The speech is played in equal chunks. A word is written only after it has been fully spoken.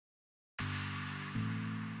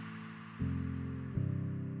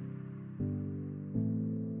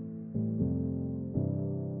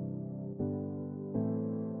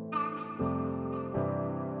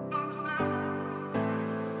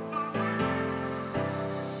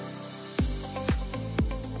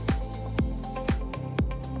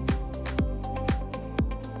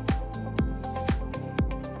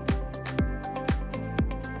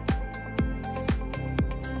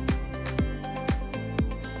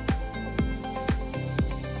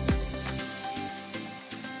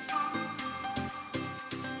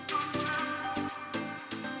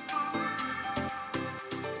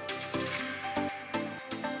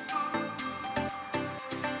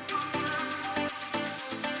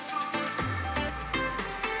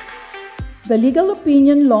The legal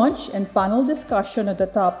opinion launch and panel discussion on the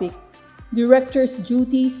topic, Directors'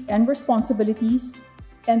 Duties and Responsibilities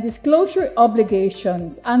and Disclosure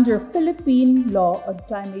Obligations under Philippine Law on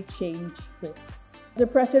Climate Change Risks. As the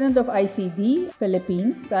President of ICD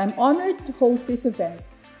Philippines, I'm honored to host this event,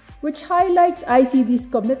 which highlights ICD's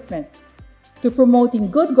commitment to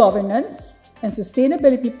promoting good governance and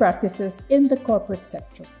sustainability practices in the corporate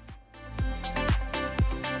sector.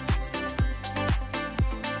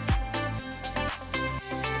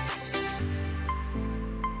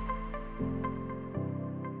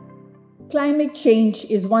 Climate change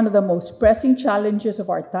is one of the most pressing challenges of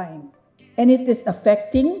our time, and it is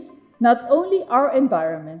affecting not only our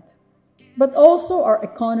environment, but also our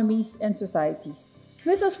economies and societies.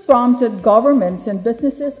 This has prompted governments and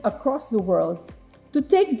businesses across the world to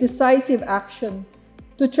take decisive action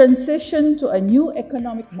to transition to a new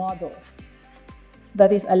economic model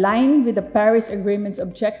that is aligned with the Paris Agreement's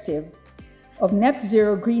objective of net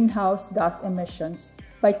zero greenhouse gas emissions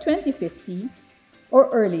by 2050 or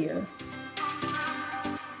earlier.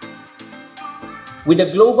 With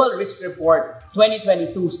the Global Risk Report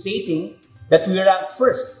 2022 stating that we rank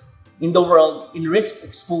first in the world in risk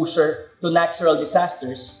exposure to natural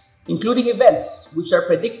disasters, including events which are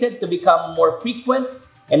predicted to become more frequent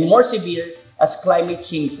and more severe as climate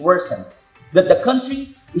change worsens. That the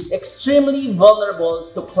country is extremely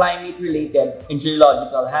vulnerable to climate-related and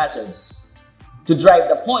geological hazards. To drive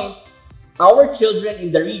the point, our children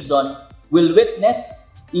in the region will witness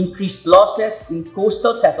increased losses in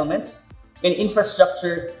coastal settlements and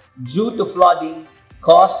infrastructure due to flooding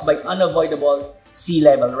caused by unavoidable sea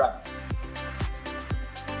level rise.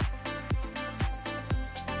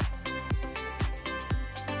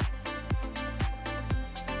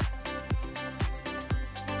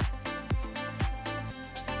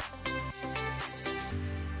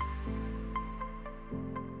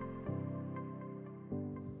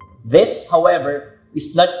 This, however,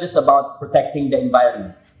 is not just about protecting the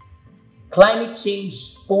environment. Climate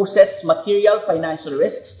change poses material financial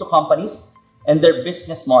risks to companies and their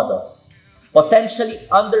business models, potentially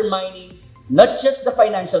undermining not just the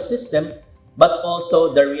financial system, but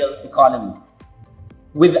also the real economy.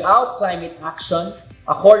 Without climate action,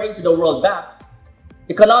 according to the World Bank,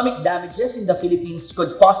 economic damages in the Philippines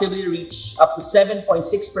could possibly reach up to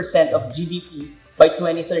 7.6% of GDP by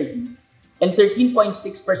 2030 and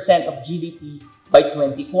 13.6% of GDP by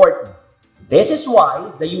 2040. This is why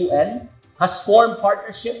the UN has formed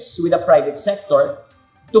partnerships with the private sector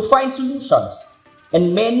to find solutions.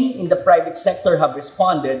 And many in the private sector have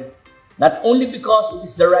responded, not only because it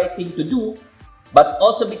is the right thing to do, but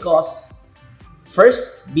also because,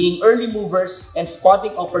 first, being early movers and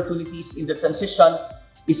spotting opportunities in the transition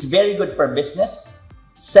is very good for business.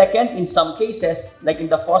 Second, in some cases, like in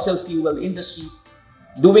the fossil fuel industry,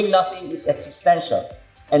 doing nothing is existential.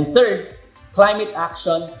 And third, climate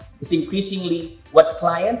action is increasingly what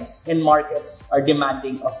clients and markets are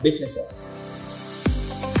demanding of businesses.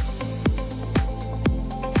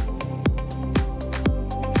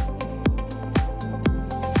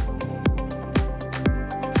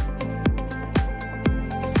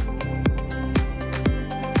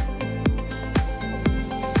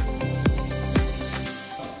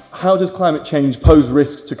 How does climate change pose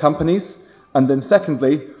risks to companies? And then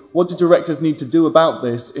secondly, what do directors need to do about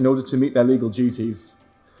this in order to meet their legal duties?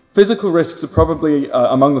 Physical risks are probably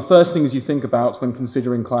among the first things you think about when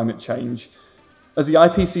considering climate change. As the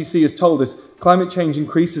IPCC has told us, climate change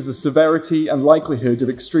increases the severity and likelihood of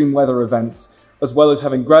extreme weather events, as well as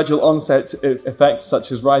having gradual onset effects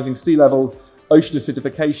such as rising sea levels, ocean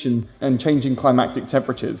acidification, and changing climatic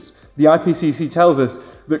temperatures. The IPCC tells us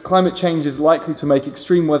that climate change is likely to make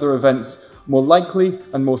extreme weather events more likely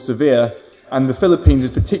and more severe, and the Philippines is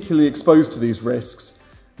particularly exposed to these risks.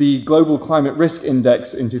 The Global Climate Risk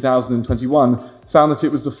Index in 2021 found that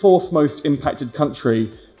it was the fourth most impacted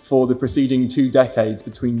country for the preceding 2 decades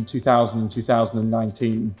between 2000 and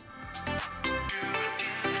 2019.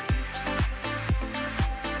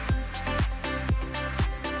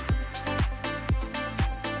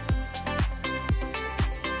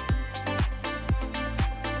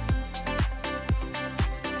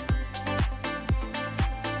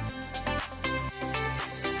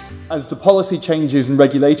 As the policy changes and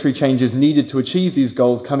regulatory changes needed to achieve these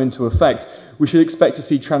goals come into effect, we should expect to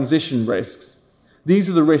see transition risks. These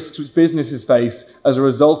are the risks which businesses face as a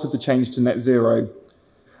result of the change to net zero.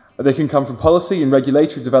 They can come from policy and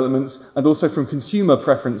regulatory developments and also from consumer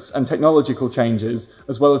preference and technological changes,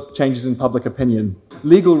 as well as changes in public opinion.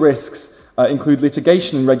 Legal risks include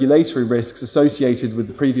litigation and regulatory risks associated with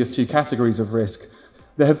the previous 2 categories of risk.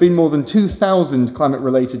 There have been more than 2,000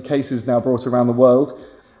 climate-related cases now brought around the world.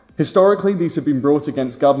 Historically, these have been brought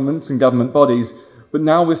against governments and government bodies, but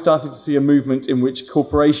now we're starting to see a movement in which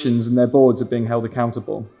corporations and their boards are being held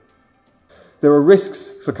accountable. There are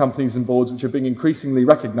risks for companies and boards which are being increasingly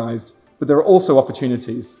recognised, but there are also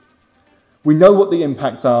opportunities. We know what the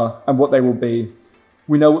impacts are and what they will be.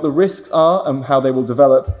 We know what the risks are and how they will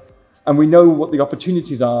develop, and we know what the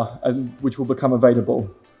opportunities are and which will become available.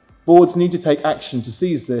 Boards need to take action to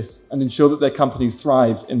seize this and ensure that their companies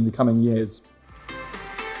thrive in the coming years.